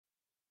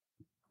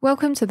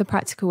Welcome to the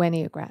Practical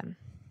Enneagram.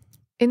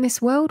 In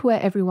this world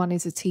where everyone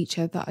is a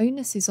teacher, the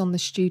onus is on the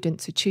student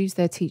to choose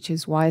their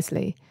teachers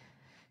wisely.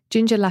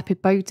 Ginger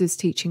Lapid-Bogda's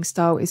teaching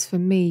style is for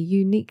me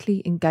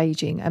uniquely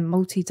engaging and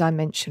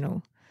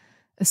multidimensional.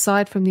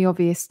 Aside from the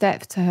obvious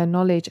depth to her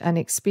knowledge and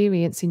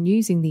experience in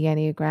using the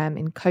Enneagram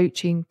in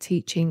coaching,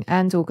 teaching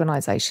and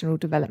organisational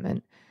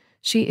development,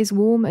 she is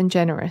warm and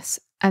generous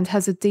and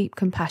has a deep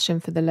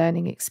compassion for the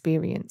learning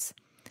experience.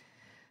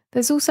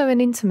 There's also an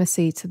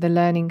intimacy to the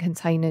learning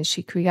containers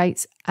she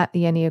creates at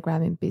the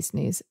Enneagram in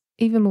business,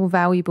 even more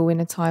valuable in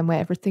a time where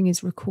everything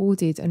is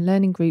recorded and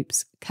learning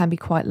groups can be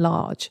quite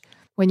large.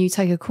 When you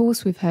take a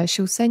course with her,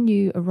 she'll send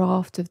you a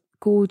raft of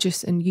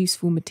gorgeous and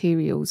useful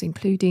materials,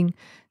 including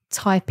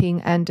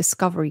typing and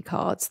discovery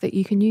cards that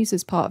you can use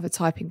as part of a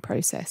typing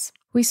process.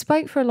 We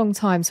spoke for a long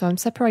time, so I'm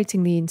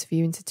separating the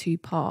interview into two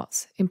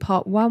parts. In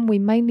part one, we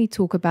mainly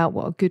talk about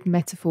what a good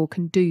metaphor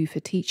can do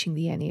for teaching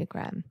the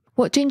Enneagram.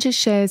 What Ginger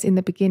shares in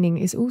the beginning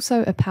is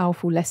also a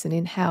powerful lesson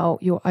in how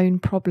your own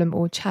problem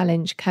or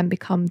challenge can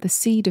become the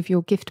seed of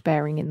your gift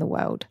bearing in the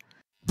world.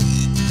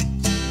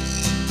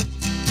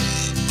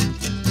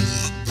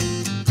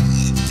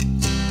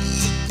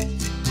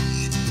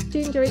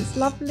 Ginger, it's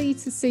lovely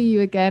to see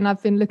you again.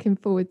 I've been looking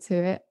forward to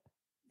it.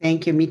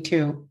 Thank you. Me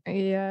too.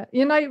 Yeah.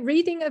 You know,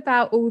 reading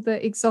about all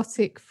the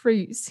exotic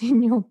fruits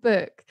in your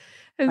book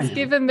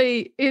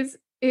has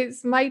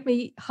it's made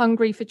me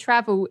hungry for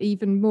travel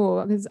even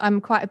more, because I'm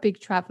quite a big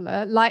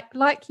traveler,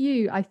 like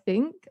you, I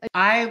think.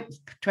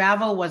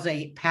 Travel was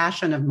a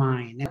passion of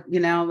mine,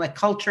 like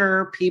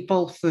culture,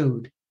 people,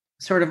 food,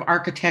 sort of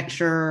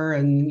architecture.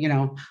 And,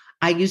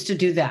 I used to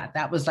do that.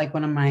 That was like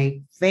one of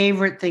my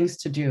favorite things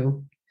to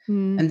do.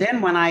 And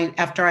then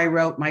after I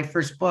wrote my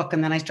first book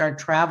and then I started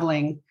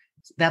traveling,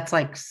 that's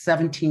like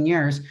 17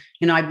 years,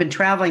 I've been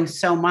traveling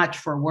so much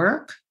for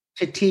work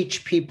to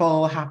teach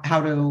people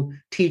how to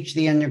teach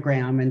the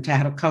Enneagram and to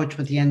how to coach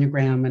with the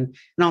Enneagram and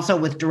also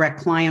with direct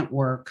client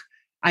work.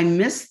 I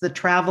miss the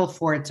travel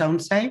for its own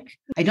sake.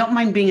 I don't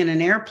mind being in an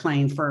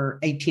airplane for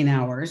 18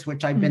 hours,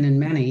 which I've been in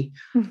many.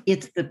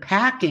 It's the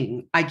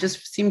packing. I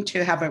just seem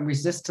to have a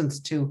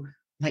resistance to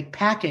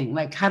packing.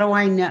 How do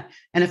I know?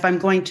 And if I'm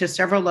going to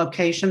several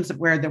locations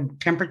where the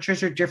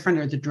temperatures are different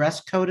or the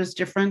dress code is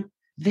different,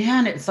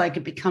 then it's like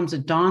it becomes a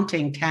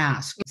daunting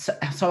task.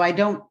 So I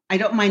don't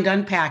mind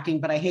unpacking,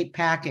 but I hate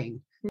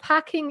packing.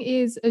 Packing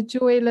is a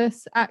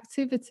joyless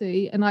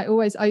activity, and I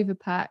always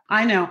overpack.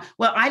 I know.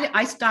 Well,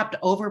 I stopped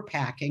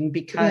overpacking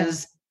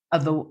because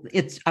of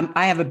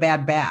I have a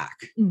bad back.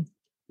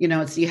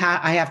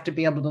 I have to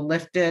be able to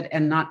lift it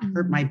and not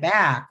hurt my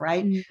back,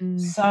 right?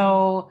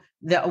 So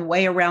the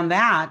way around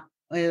that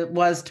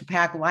was to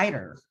pack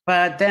lighter,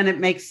 but then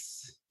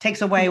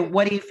takes away,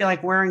 what do you feel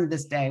like wearing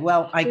this day?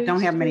 Well, I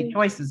don't have many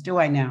choices, do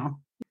I now?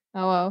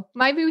 Oh, well,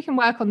 maybe we can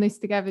work on this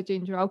together,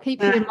 Ginger. I'll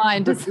keep you in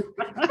mind.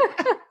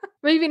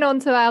 Moving on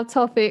to our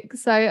topic.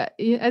 So,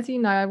 as you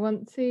know, I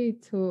want to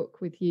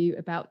talk with you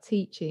about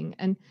teaching.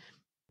 And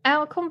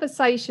our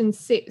conversation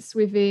sits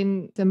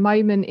within the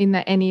moment in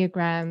the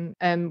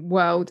Enneagram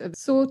world of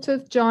sort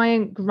of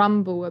giant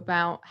grumble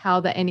about how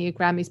the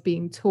Enneagram is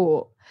being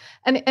taught.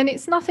 And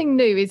it's nothing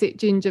new, is it,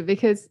 Ginger?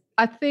 Because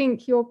I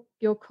think your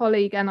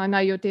colleague, and I know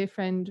your dear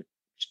friend,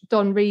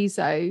 Don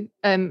Rizzo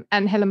and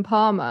Helen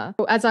Palmer,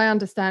 as I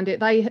understand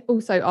it, they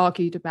also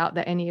argued about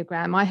the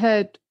Enneagram. I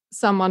heard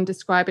someone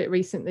describe it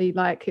recently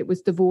like it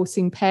was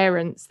divorcing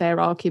parents, their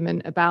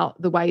argument about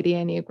the way the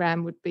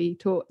Enneagram would be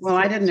taught. Well,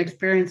 I didn't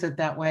experience it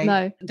that way.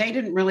 No. They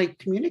didn't really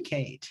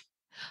communicate.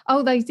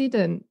 Oh, they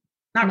didn't?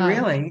 Not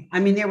really. I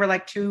mean, they were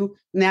in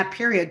that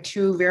period,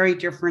 two very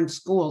different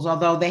schools,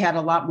 although they had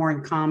a lot more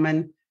in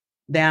common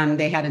than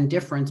they had in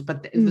difference,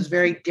 but it was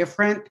very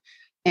different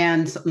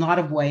in a lot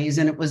of ways.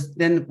 And it was,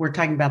 then we're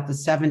talking about the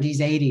 70s,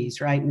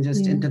 80s, right? And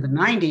just into the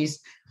 90s.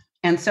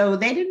 And so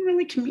they didn't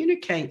really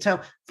communicate. So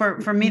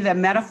for me, the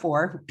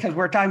metaphor, because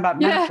we're talking about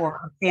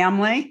metaphor,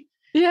 family,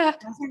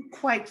 doesn't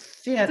quite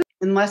fit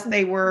unless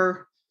they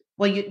were,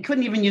 well, you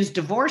couldn't even use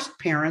divorced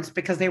parents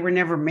because they were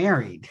never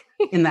married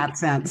in that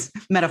sense,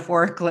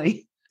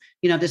 metaphorically.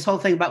 This whole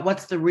thing about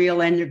what's the real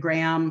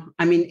Enneagram.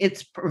 I mean,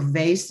 it's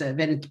pervasive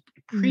and it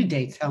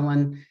predates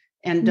Helen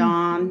and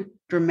Dawn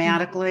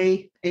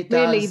dramatically. It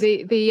does.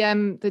 Really,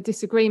 the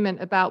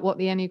disagreement about what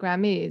the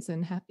Enneagram is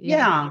and how,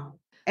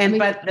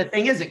 but the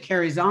thing is, it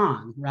carries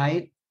on,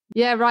 right?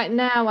 Yeah, right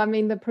now, I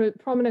mean, the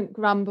prominent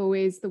grumble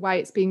is the way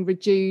it's being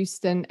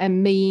reduced and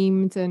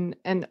memed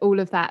and all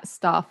of that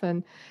stuff.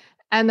 And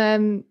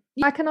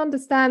I can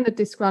understand the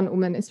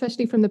disgruntlement,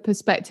 especially from the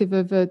perspective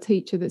of a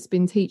teacher that's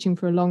been teaching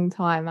for a long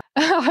time.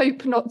 I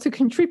hope not to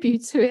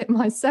contribute to it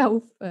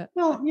myself. But.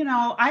 Well,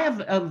 I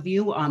have a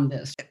view on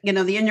this. The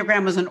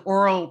Enneagram was an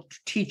oral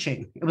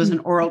teaching. It was an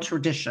oral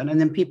tradition. And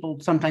then people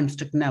sometimes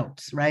took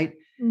notes, right?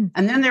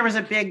 And then there was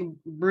a big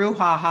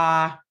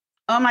brouhaha.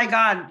 Oh my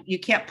God, you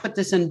can't put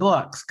this in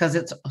books because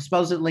it's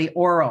supposedly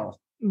oral.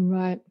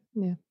 Right.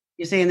 Yeah.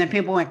 You see, and then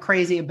people went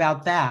crazy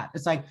about that.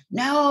 It's like,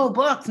 no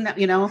books,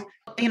 no,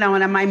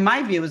 and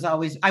my view is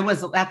always,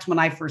 that's when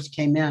I first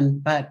came in,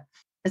 but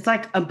It's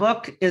like a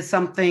book is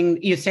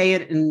something you say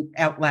it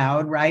out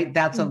loud, right?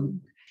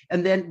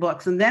 And then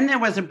books. And then there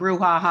was a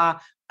brouhaha.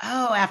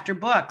 Oh, after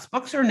books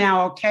are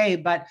now okay,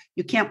 but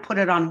you can't put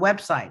it on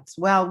websites.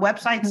 Well,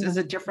 websites is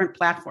a different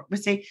platform. You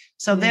see,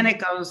 so then it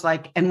goes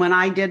like, and when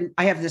I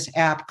have this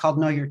app called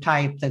Know Your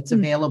Type that's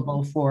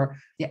available for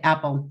the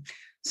Apple.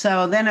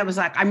 So then it was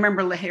like, I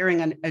remember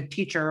hearing a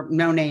teacher,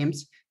 no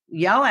names,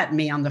 yell at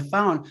me on the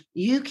phone.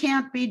 You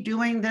can't be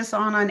doing this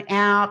on an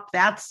app.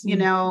 That's,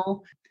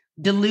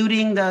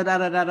 diluting the da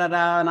da da da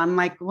da. And I'm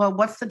like, well,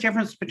 what's the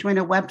difference between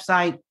a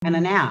website and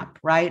an app,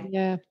 right?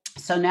 Yeah.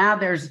 So now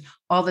there's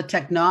all the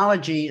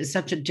technology is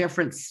such a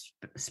different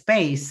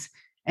space.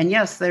 And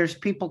yes, there's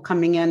people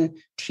coming in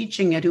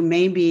teaching it who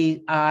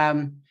maybe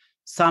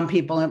some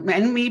people,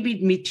 and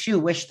maybe me too,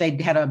 wish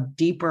they'd had a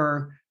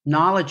deeper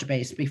knowledge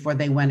base before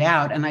they went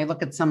out. And I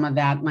look at some of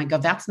that and I go,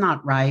 that's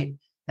not right.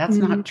 That's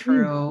not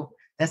true.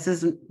 This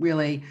isn't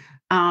really,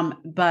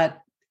 but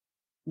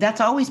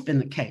that's always been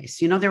the case.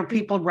 There were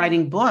people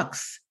writing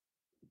books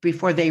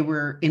before they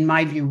were, in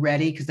my view,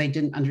 ready because they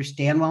didn't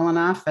understand well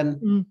enough.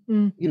 And,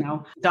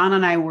 Don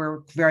and I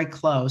were very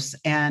close,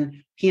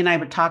 and he and I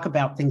would talk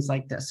about things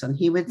like this. And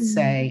he would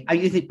say,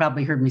 you think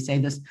probably heard me say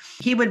this.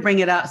 He would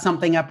bring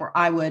something up, or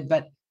I would,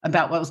 but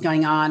about what was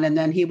going on. And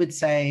then he would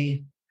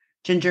say,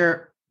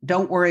 Ginger,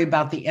 don't worry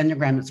about the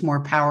Enneagram. It's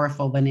more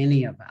powerful than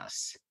any of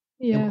us.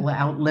 Yeah. It will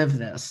outlive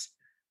this.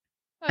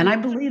 And I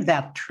believe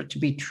that to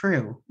be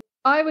true.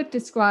 I would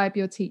describe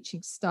your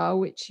teaching style,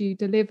 which you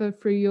deliver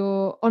through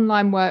your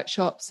online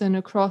workshops and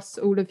across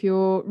all of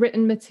your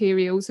written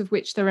materials, of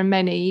which there are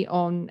many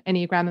on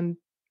Enneagram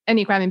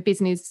in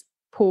Business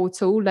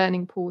portal,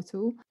 learning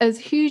portal, as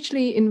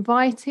hugely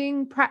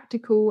inviting,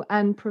 practical,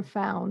 and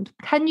profound.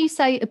 Can you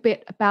say a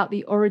bit about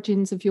the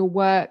origins of your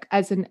work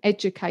as an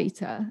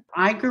educator?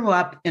 I grew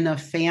up in a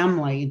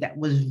family that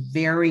was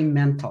very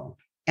mental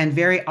and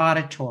very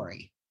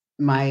auditory.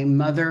 My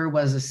mother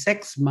was a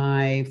 6,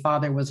 my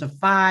father was a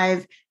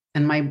 5,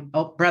 and my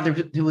brother,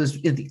 who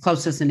was the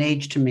closest in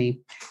age to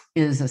me,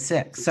 is a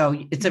 6.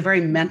 So it's a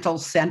very mental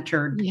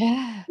centered,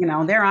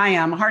 there I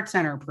am, a heart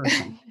center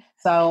person.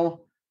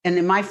 So, and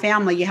in my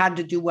family, you had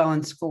to do well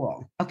in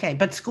school. Okay,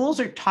 but schools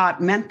are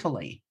taught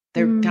mentally.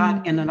 They're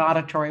taught in an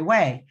auditory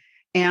way.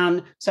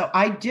 And so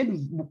I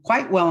did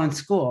quite well in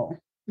school,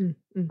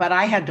 but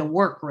I had to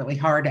work really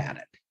hard at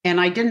it. And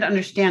I didn't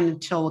understand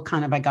until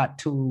I got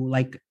to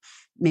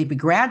maybe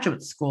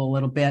graduate school a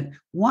little bit.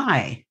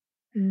 Why?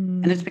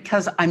 And it's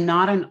because I'm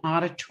not an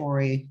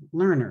auditory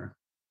learner.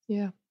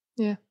 Yeah.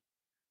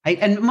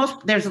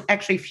 There's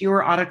actually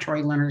fewer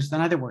auditory learners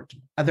than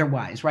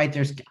otherwise, right?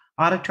 There's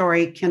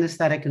auditory,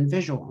 kinesthetic, and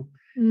visual.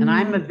 And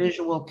I'm a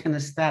visual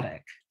kinesthetic.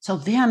 So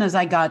then as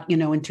I got,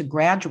 into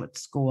graduate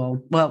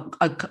school,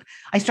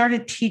 I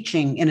started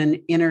teaching in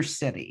an inner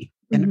city,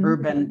 an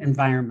urban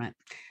environment.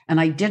 And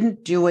I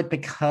didn't do it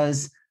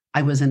because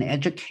I was an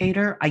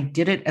educator. I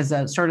did it as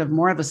a sort of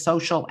more of a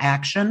social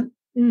action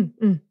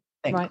thing.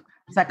 Right.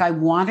 It's like I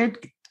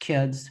wanted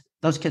kids,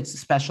 those kids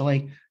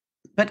especially,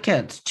 but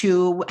kids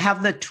to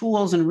have the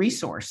tools and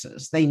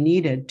resources they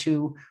needed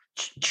to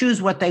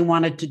choose what they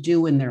wanted to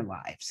do in their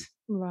lives.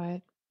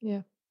 Right.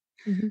 Yeah.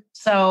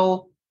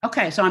 So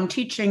I'm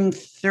teaching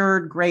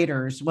third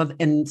graders. Well,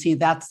 and see,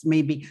 that's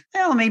maybe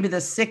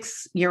the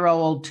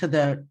 6-year-old to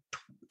the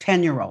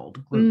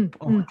 10-year-old group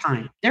over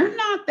time. They're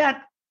not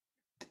that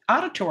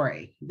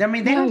auditory. I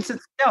mean, they don't sit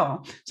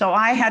still. So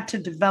I had to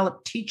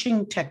develop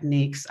teaching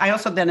techniques. I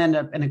also then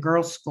ended up in a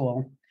girls'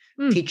 school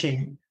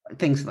teaching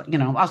things,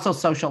 also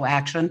social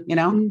action,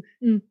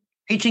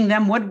 teaching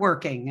them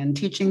woodworking and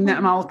teaching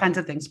them all kinds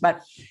of things.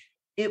 But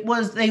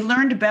they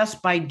learned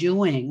best by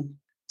doing.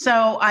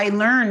 So I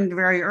learned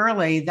very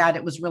early that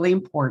it was really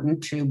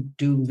important to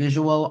do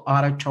visual,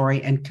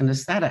 auditory, and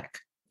kinesthetic.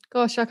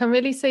 Gosh, I can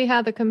really see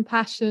how the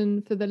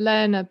compassion for the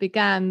learner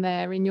began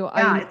there in your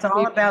own. Yeah, it's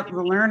all about the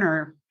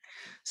learner.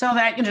 So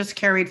that just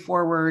carried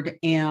forward.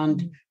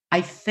 And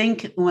I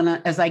think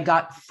as I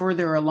got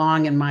further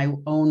along in my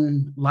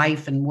own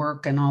life and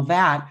work and all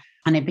that,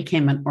 and I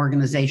became an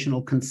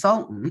organizational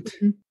consultant,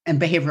 and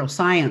behavioral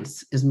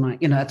science is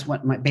that's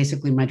what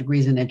basically my degree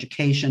is in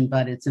education,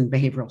 but it's in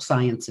behavioral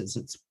sciences.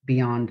 It's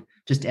beyond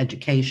just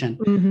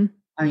education,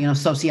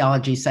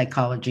 sociology,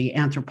 psychology,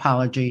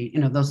 anthropology,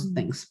 those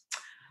things.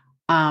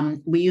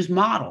 We use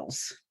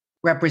models,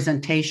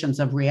 representations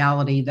of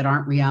reality that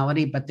aren't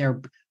reality, but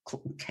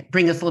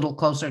bring us a little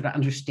closer to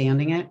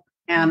understanding it.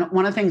 And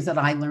one of the things that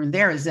I learned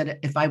there is that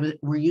if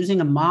we're using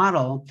a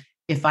model,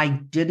 if I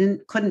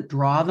couldn't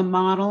draw the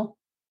model,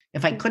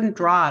 if I couldn't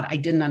draw it, I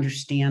didn't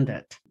understand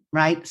it,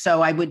 right?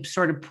 So I would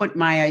sort of put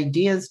my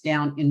ideas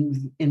down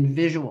in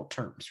visual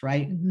terms,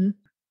 right?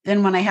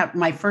 Then when I had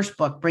my first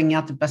book, Bringing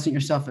Out the Best in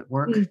Yourself at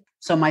Work,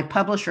 so my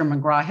publisher,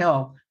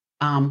 McGraw-Hill,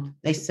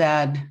 they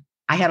said,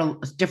 I had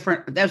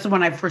that was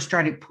when I first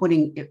started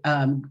putting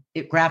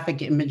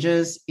graphic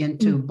images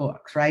into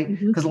books, right?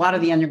 Because a lot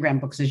of the Enneagram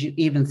books,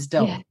 even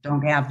still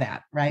don't have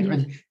that, right? Yeah.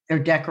 Or they're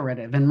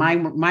decorative. And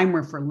mine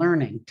were for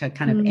learning to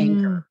kind of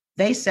anchor.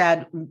 they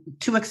said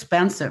too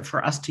expensive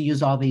for us to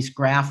use all these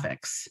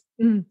graphics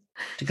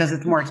because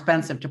it's more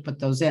expensive to put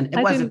those in.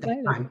 It wasn't at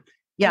the time.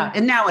 Yeah.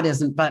 And now it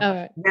isn't, but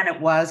then it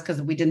was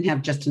because we didn't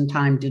have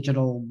just-in-time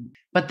digital.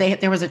 But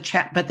there was a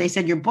chat, but they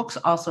said your book's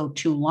also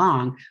too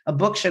long. A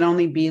book should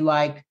only be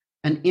like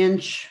 1.5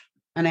 inches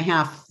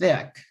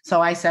thick.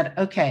 So I said,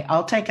 okay,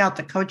 I'll take out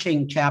the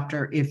coaching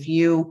chapter if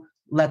you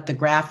let the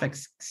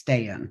graphics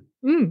stay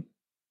in.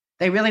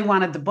 They really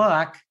wanted the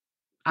book.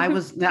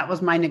 That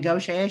was my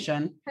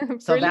negotiation.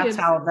 So that's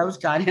how those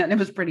got in. It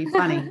was pretty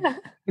funny.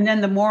 And then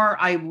the more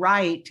I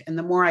write and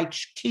the more I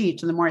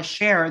teach and the more I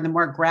share, the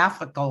more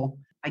graphical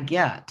I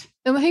get.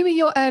 And who were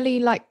your early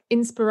like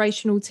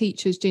inspirational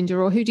teachers, Ginger,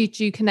 or who did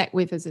you connect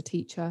with as a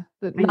teacher?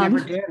 I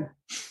never did.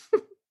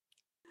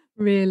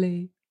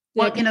 Really?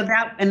 Well,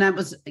 that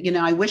was,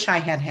 I wish I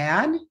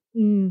had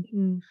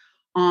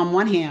on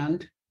one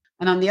hand.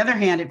 And on the other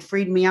hand, it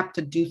freed me up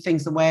to do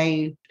things the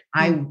way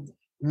I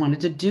wanted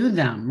to do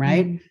them.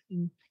 Right.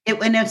 And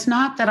it's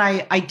not that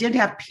I did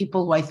have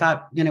people who I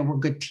thought, were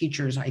good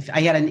teachers.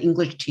 I had an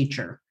English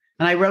teacher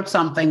and I wrote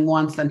something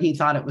once and he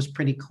thought it was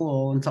pretty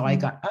cool. And so I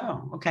got,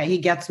 oh, okay, he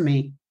gets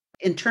me.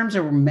 In terms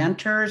of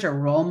mentors or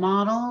role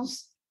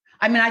models,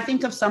 I mean, I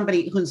think of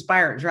somebody who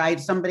inspires, right?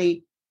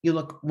 Somebody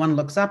one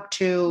looks up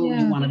to,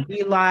 you want to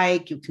be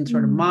like, you can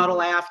sort of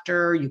model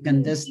after, you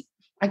can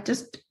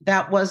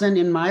that wasn't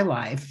in my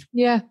life.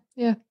 Yeah.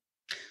 Yeah.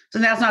 So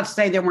that's not to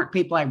say there weren't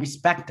people I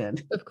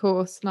respected. Of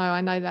course. No,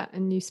 I know that.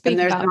 And you speak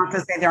about. And there's not to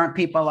say there aren't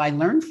people I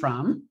learned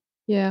from.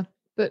 Yeah.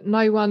 But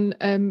no one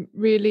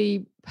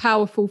really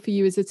powerful for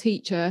you as a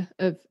teacher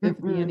of the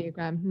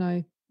Enneagram.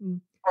 No.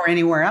 Or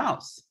anywhere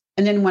else.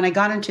 And then when I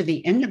got into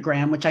the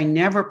Enneagram, which I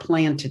never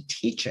planned to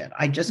teach it,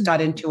 I just got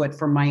into it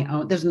for my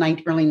own, this is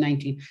early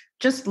 19,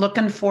 just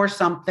looking for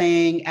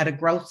something at a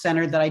growth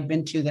center that I'd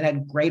been to that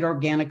had great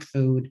organic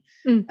food.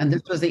 And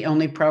this was the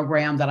only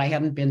program that I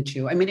hadn't been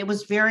to. I mean, it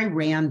was very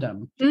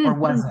random, or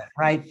was it,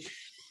 right?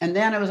 And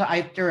then it was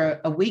after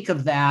a week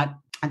of that,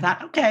 I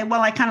thought, okay,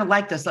 well, I kind of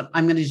like this.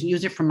 I'm going to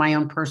use it for my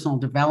own personal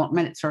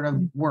development. It sort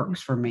of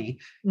works for me,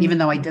 even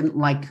though I didn't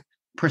like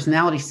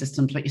personality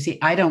systems. But you see,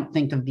 I don't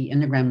think of the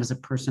Enneagram as a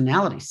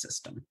personality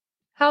system.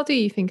 How do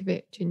you think of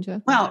it,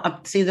 Ginger?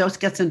 Well, see, those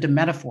gets into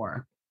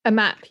metaphor. A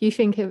map. You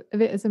think of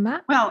it as a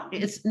map? Well,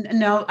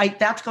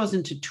 that goes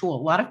into tool.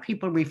 A lot of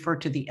people refer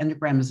to the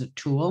Enneagram as a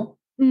tool.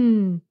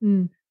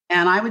 And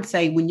I would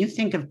say when you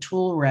think of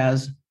tool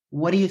res,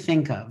 what do you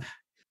think of?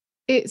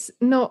 It's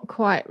not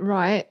quite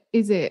right,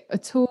 is it? A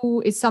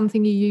tool is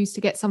something you use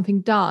to get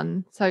something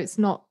done. So it's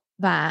not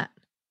that.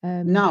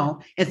 No,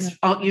 it's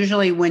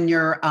usually when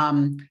you're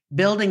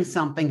building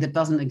something that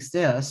doesn't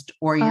exist,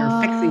 or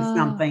you're fixing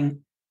something.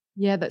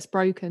 Yeah, that's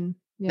broken.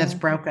 That's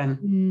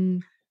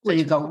broken. So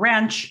you go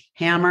wrench,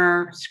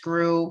 hammer,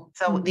 screw.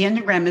 So the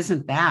Enneagram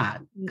isn't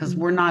that, because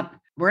we're not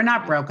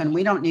broken.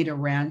 We don't need a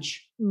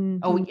wrench.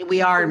 Oh,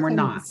 we are, and we're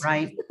not,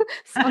 right?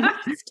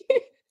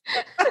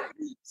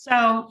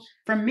 So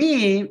for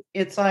me,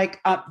 it's like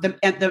the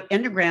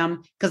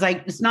Enneagram, because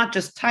it's not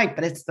just type,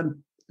 but it's the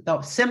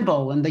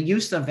symbol and the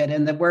use of it,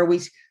 and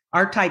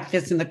our type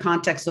fits in the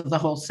context of the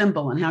whole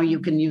symbol and how you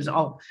can use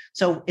all.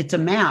 So it's a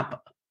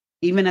map,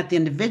 even at the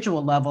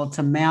individual level. It's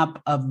a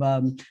map of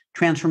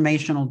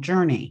transformational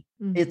journey.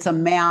 It's a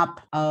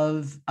map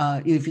of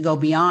if you go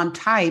beyond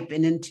type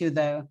and into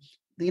the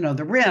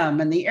rim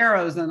and the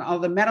arrows and all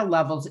the meta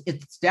levels,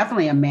 it's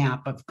definitely a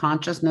map of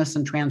consciousness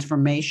and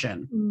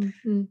transformation.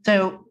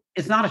 So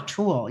it's not a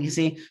tool, you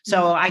see.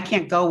 So I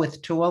can't go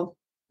with tool.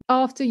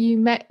 After you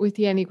met with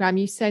the Enneagram,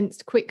 you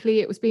sensed quickly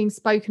it was being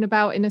spoken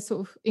about in a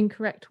sort of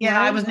incorrect way.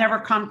 Yeah, I was never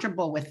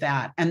comfortable with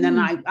that. And then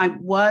I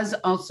was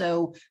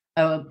also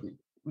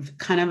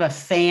kind of a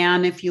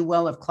fan, if you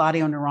will, of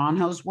Claudio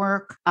Naranjo's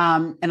work.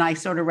 And I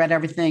sort of read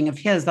everything of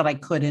his that I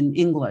could in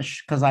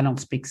English, because I don't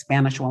speak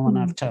Spanish well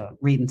enough to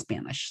read in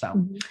Spanish.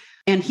 So,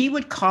 and he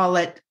would call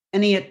it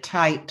Enneatypes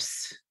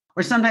types,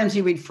 or sometimes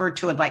he referred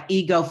to it like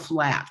ego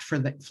flat for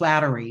the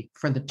flattery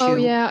for the two. Oh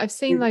yeah, I've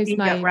seen those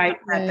names. Right.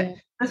 Yeah.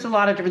 There's a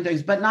lot of different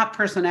things, but not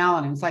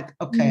personality. It's like,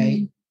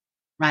 okay,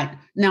 right.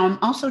 Now I'm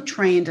also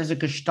trained as a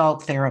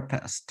Gestalt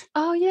therapist.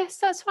 Oh yes,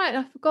 that's right.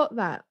 I forgot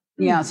that.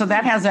 Yeah. So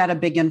that has had a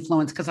big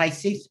influence,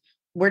 because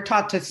we're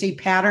taught to see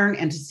pattern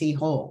and to see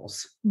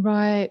holes.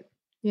 Right.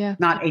 Yeah.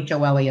 Not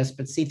HOLES,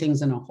 but see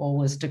things in a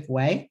holistic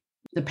way.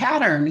 The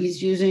pattern,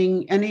 he's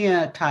using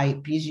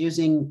Enneatype,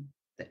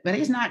 but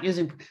he's not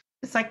using,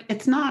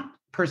 it's not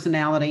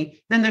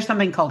personality. Then there's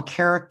something called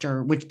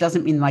character, which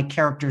doesn't mean like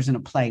characters in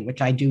a play,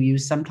 which I do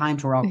use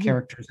sometimes. We're all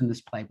characters in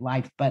this play of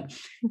life, but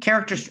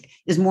characters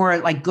is more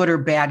like good or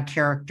bad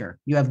character.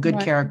 You have good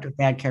character,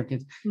 bad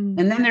characters. And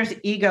then there's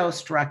ego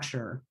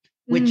structure,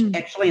 which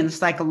actually in the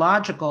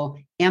psychological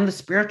and the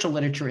spiritual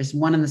literature is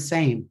one and the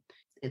same.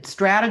 It's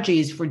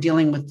strategies for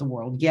dealing with the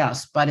world,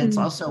 yes, but it's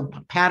also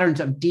patterns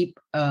of deep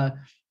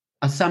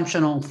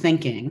assumptional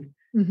thinking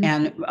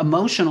and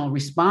emotional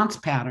response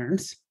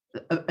patterns.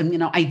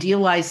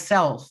 Idealized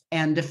self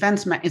and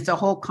defense. It's a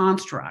whole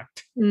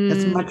construct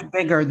that's much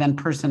bigger than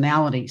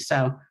personality.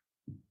 So,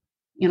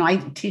 I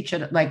teach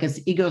it like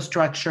as ego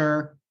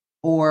structure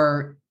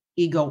or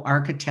ego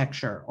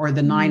architecture or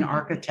the 9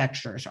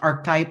 architectures,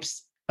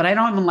 archetypes. But I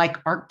don't even like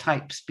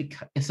archetypes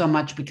so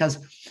much because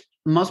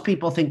most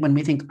people think when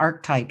we think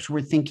archetypes,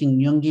 we're thinking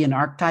Jungian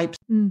archetypes.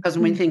 Because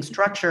when we think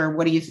structure,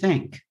 what do you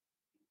think?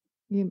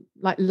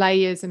 Like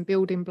layers and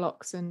building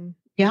blocks and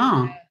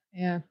yeah.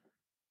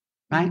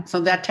 Right.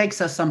 So that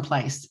takes us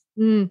someplace.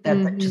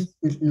 That just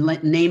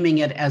naming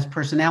it as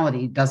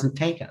personality doesn't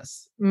take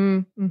us.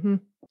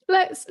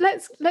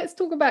 Let's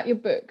talk about your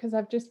book, because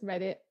I've just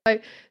read it. So,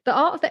 The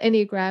Art of the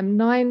Enneagram: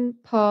 9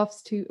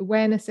 Paths to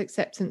Awareness,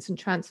 Acceptance, and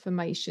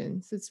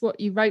Transformation. So it's what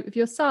you wrote with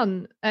your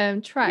son,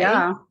 Trey.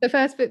 Yeah. The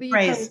first book that you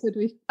co-authored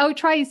with. Oh,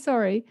 Trey,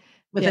 sorry.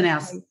 With an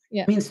S.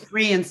 Yeah. It means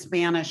 3 in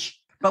Spanish.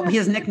 But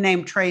his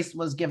nickname Trace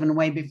was given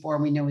away before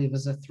we knew he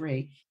was a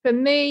 3. For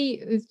me,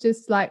 it's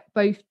just like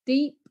both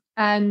deep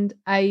and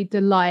a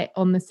delight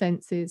on the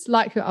senses,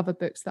 like your other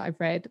books that I've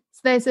read.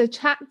 So there's a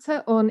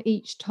chapter on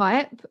each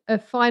type, a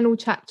final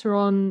chapter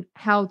on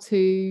how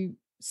to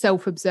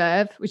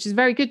self-observe, which is a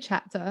very good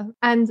chapter,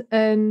 and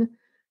an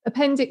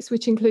appendix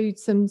which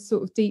includes some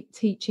sort of deep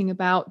teaching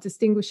about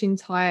distinguishing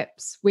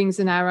types, wings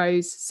and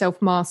arrows,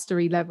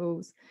 self-mastery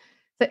levels.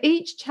 So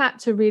each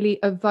chapter really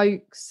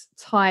evokes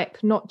type,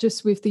 not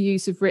just with the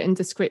use of written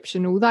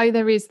description, although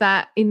there is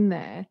that in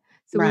there.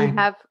 So we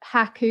have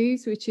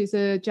haikus, which is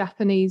a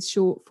Japanese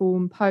short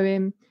form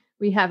poem.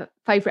 We have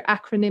favorite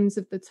acronyms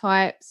of the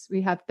types.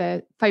 We have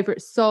their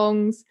favorite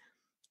songs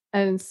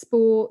and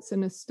sports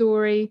and a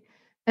story.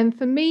 And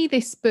for me,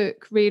 this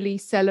book really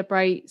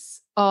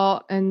celebrates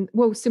art and,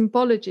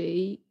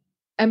 symbology,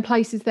 and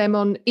places them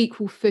on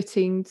equal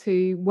footing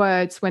to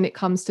words when it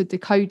comes to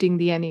decoding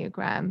the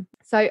Enneagram.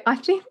 So I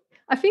think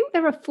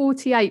there are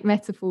 48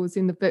 metaphors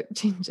in the book,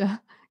 Ginger.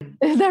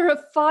 There are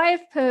 5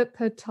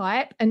 per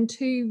type, and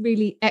 2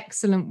 really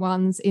excellent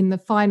ones in the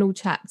final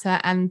chapter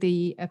and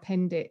the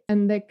appendix.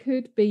 And there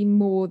could be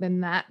more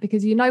than that,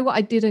 because what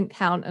I didn't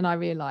count, and I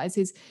realize,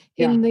 is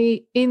in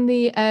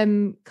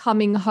the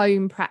coming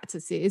home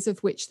practices, of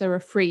which there are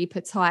 3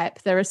 per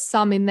type, there are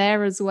some in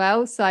there as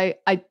well. So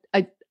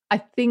I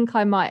think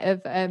I might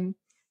have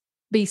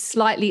be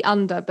slightly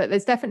under, but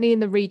there's definitely in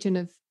the region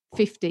of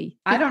 50.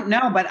 I don't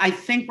know, but I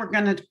think we're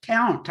going to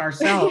count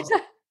ourselves,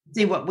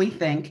 see what we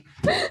think.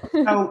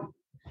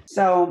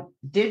 So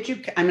I'm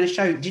going to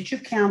show you, did you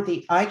count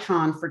the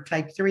icon for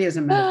type 3 as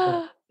a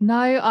metaphor?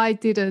 No, I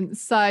didn't.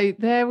 So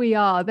there we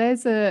are.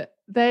 There's a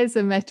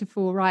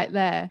metaphor right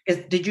there.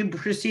 Did you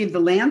perceive the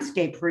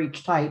landscape for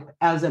each type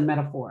as a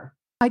metaphor?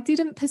 I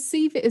didn't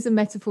perceive it as a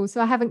metaphor,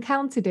 so I haven't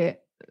counted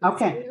it.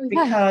 Okay,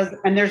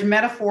 and there's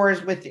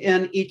metaphors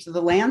within each of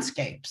the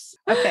landscapes.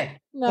 Okay,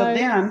 no. So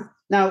then,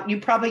 now you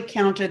probably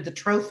counted the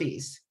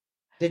trophies,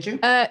 did you?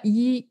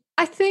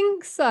 I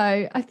think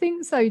so,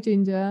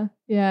 Ginger.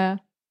 Yeah.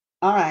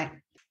 All right.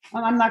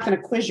 Well, I'm not going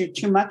to quiz you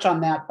too much on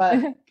that,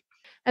 but...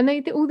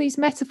 And all these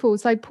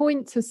metaphors, they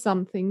point to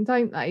something,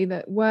 don't they?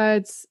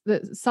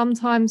 That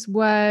sometimes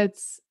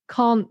words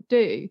can't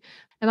do.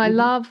 And I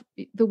love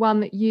the one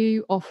that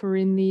you offer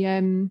in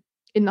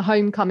the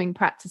homecoming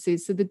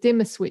practices. So the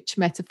dimmer switch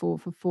metaphor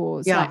for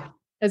 4s, like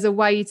as a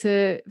way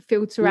to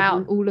filter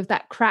out all of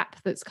that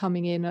crap that's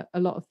coming in a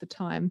lot of the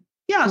time.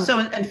 Yeah. So,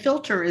 and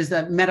filter is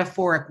a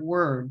metaphoric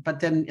word, but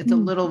then it's a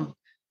little,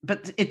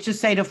 but it's just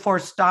say to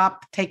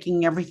stop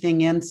taking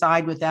everything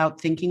inside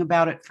without thinking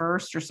about it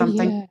first or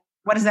something. Yeah.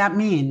 What does that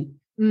mean?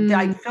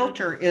 The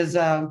filter is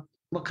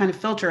what kind of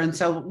filter? And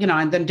so,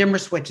 and then dimmer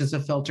switch is a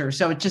filter.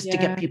 So it's just to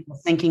get people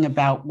thinking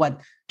about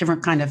what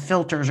different kind of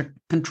filters are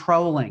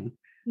controlling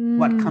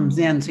what comes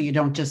in, so you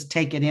don't just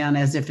take it in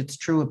as if it's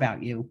true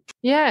about you.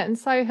 Yeah, and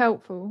so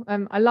helpful.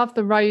 I love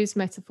the rose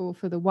metaphor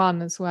for the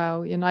 1 as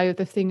well.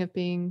 The thing of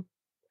being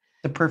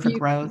the perfect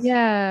rose.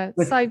 Yeah,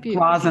 with so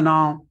beautiful. Claws and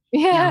all.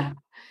 Yeah.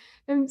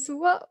 And so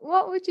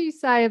what would you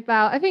say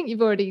about, I think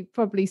you've already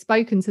probably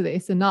spoken to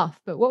this enough,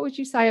 but what would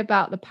you say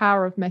about the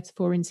power of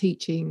metaphor in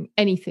teaching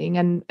anything,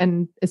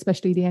 and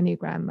especially the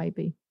Enneagram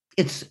maybe?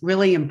 It's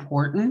really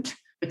important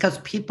because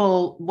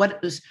what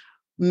is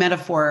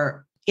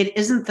metaphor? It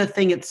isn't the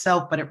thing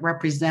itself, but it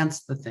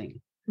represents the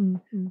thing.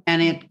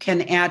 And it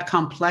can add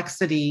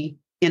complexity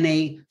in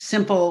a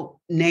simple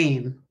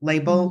name,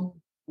 label,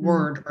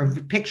 word, or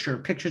picture.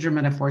 Pictures are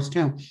metaphors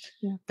too,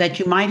 that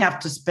you might have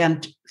to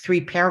spend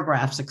 3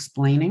 paragraphs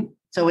explaining.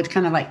 So it's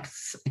kind of like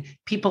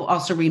people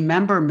also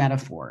remember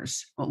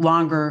metaphors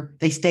longer.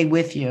 They stay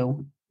with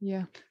you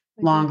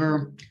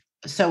longer.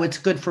 So it's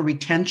good for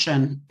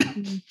retention.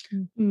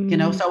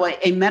 So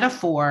a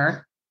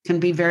metaphor can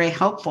be very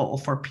helpful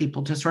for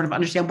people to sort of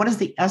understand what is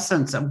the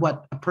essence of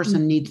what a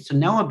person needs to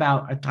know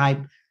about a type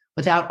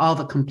without all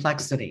the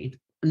complexity.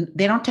 And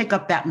they don't take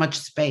up that much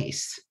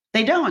space.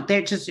 They don't.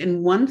 They're just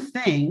in one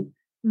thing.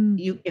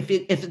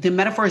 If the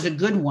metaphor is a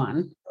good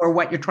one, or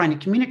what you're trying to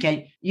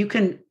communicate, you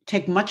can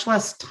take much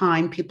less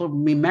time. People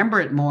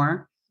remember it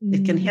more.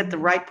 It can hit the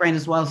right brain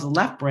as well as the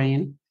left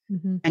brain.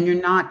 And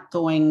you're not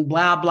going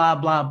blah, blah,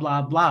 blah,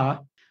 blah, blah.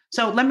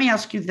 So let me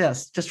ask you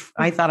this.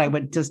 I thought I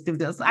would just do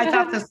this. I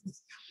thought this.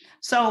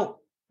 So,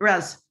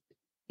 Rez,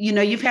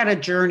 you've had a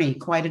journey,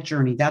 quite a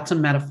journey. That's a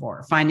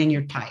metaphor, finding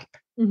your type,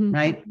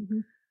 right?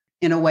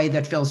 In a way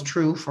that feels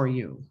true for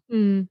you.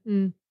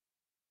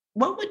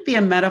 What would be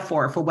a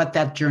metaphor for what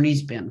that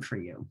journey's been for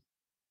you?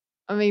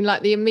 I mean,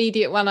 like the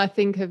immediate one I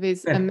think of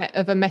is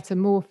of a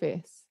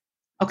metamorphosis.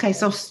 Okay,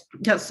 so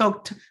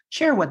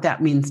share what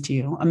that means to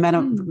you,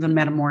 the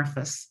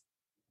metamorphosis.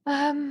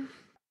 There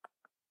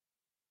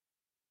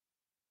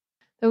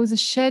was a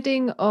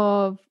shedding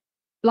of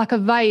like a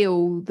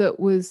veil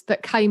that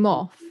came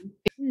off.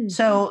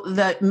 So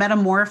the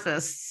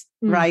metamorphosis,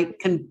 right,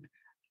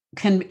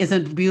 is a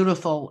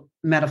beautiful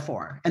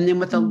metaphor. And then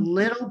with a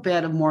little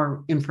bit of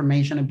more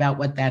information about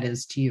what that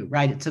is to you,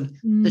 right? It's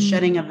the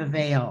shedding of a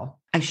veil.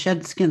 I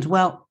shed skins.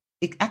 Well,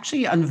 it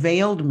actually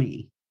unveiled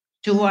me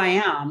to who I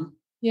am.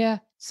 Yeah.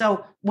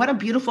 So what a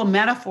beautiful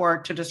metaphor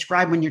to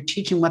describe when you're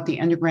teaching what the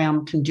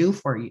Enneagram can do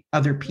for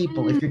other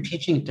people, if you're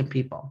teaching it to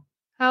people.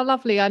 How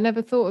lovely. I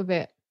never thought of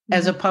it.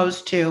 As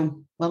opposed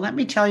to, well, let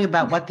me tell you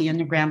about what the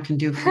Enneagram can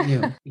do for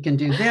you. It can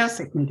do this,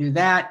 it can do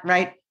that,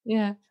 right?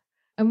 Yeah.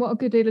 And what a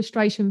good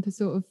illustration for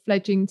sort of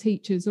fledgling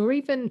teachers or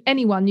even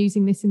anyone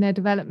using this in their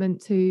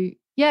development to,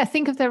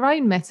 think of their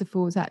own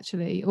metaphors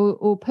actually,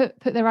 or put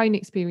their own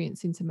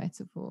experience into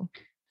metaphor.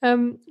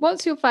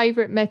 What's your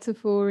favorite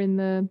metaphor in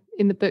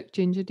the book,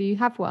 Ginger? Do you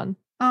have one?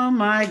 Oh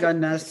my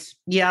goodness.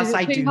 Yes,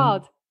 I do.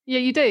 Hard? Yeah,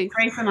 you do.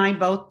 Trace and I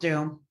both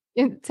do.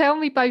 Tell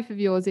me both of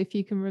yours if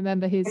you can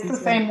remember his. It's the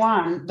same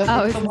one.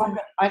 It's the one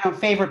that I don't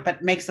favorite,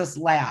 but makes us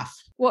laugh.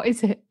 What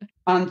is it?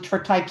 For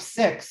type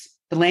 6,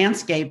 the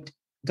landscape.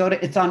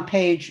 It's on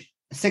page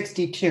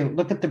 62.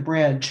 Look at the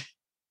bridge.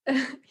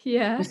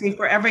 Yeah. You see,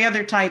 for every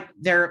other type,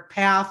 their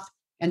path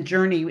and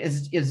journey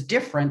is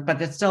different,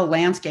 but it's still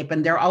landscape,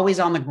 and they're always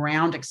on the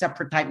ground, except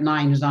for type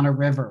 9, who's on a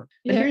river.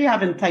 But here you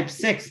have in type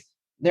 6,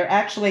 they're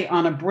actually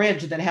on a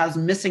bridge that has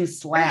missing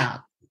slab,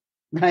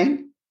 right?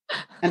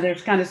 And they're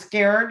kind of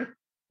scared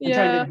and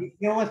trying to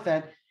deal with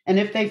it. And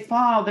if they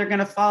fall, they're going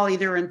to fall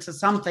either into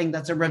something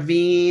that's a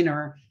ravine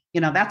or,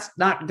 that's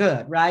not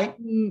good, right?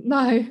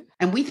 No.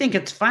 And we think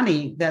it's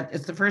funny that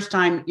it's the first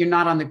time you're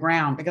not on the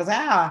ground because,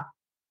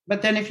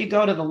 but then if you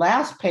go to the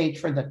last page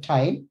for the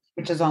type,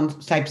 which is on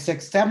type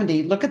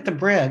 670, look at the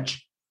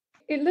bridge.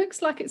 It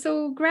looks like it's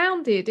all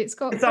grounded. It's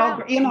all,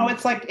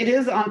 it's like it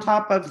is on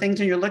top of things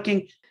and you're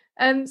looking.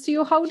 So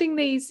you're holding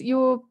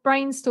you're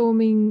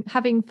brainstorming,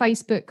 having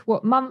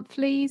Facebook,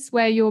 monthlies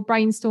where you're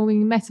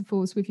brainstorming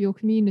metaphors with your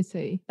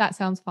community. That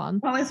sounds fun.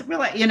 Well, it's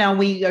really,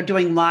 we are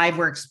doing live,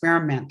 we're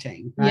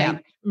experimenting,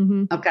 right?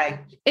 Yeah. Okay.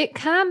 It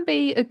can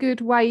be a good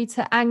way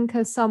to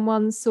anchor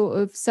someone's sort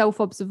of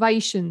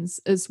self-observations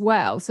as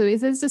well. So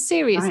there's a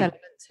serious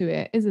element to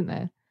it, isn't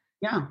there?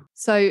 Yeah.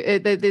 So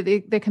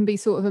there can be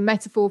sort of a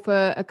metaphor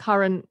for a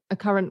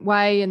current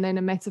way, and then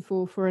a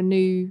metaphor for a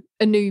new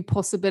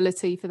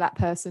possibility for that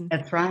person.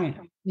 That's right.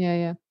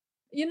 Yeah.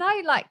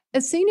 Like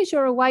as soon as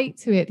you're awake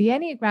to it, the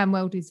Enneagram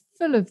world is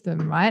full of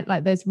them, right?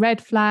 Like there's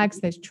red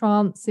flags, there's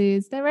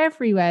trances, they're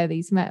everywhere.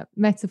 These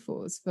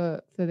metaphors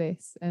for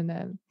this,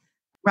 and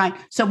right.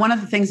 So one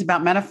of the things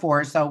about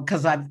metaphors,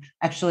 because I've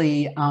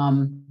actually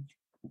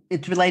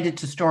it's related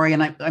to story.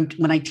 And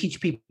when I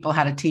teach people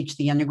how to teach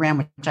the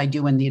Enneagram, which I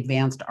do in the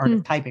advanced art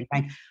of typing,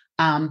 right?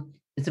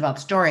 It's about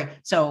story.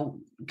 So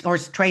of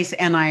course, Trace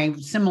and I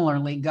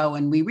similarly go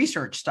and we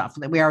research stuff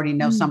that we already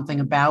know something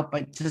about,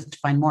 but just to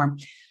find more.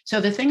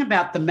 So the thing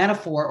about the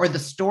metaphor or the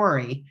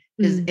story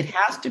is it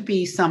has to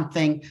be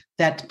something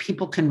that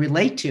people can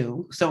relate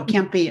to. So it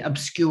can't be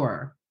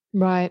obscure.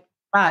 Right.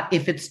 But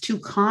if it's too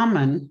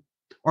common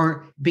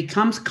or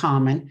becomes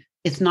common,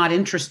 it's not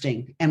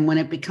interesting. And when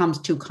it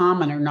becomes too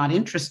common or not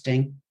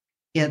interesting,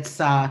 it's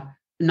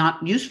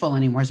not useful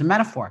anymore as a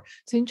metaphor.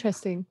 It's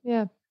interesting.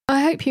 Yeah.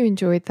 I hope you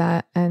enjoyed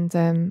that,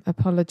 and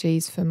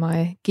apologies for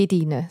my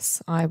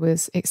giddiness. I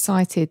was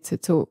excited to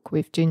talk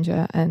with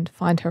Ginger and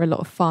find her a lot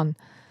of fun.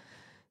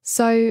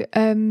 So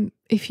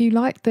if you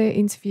liked the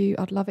interview,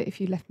 I'd love it if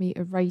you left me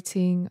a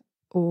rating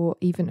or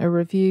even a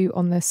review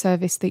on the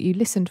service that you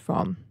listened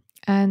from.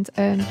 And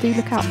do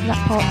look out for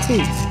that part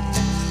 2.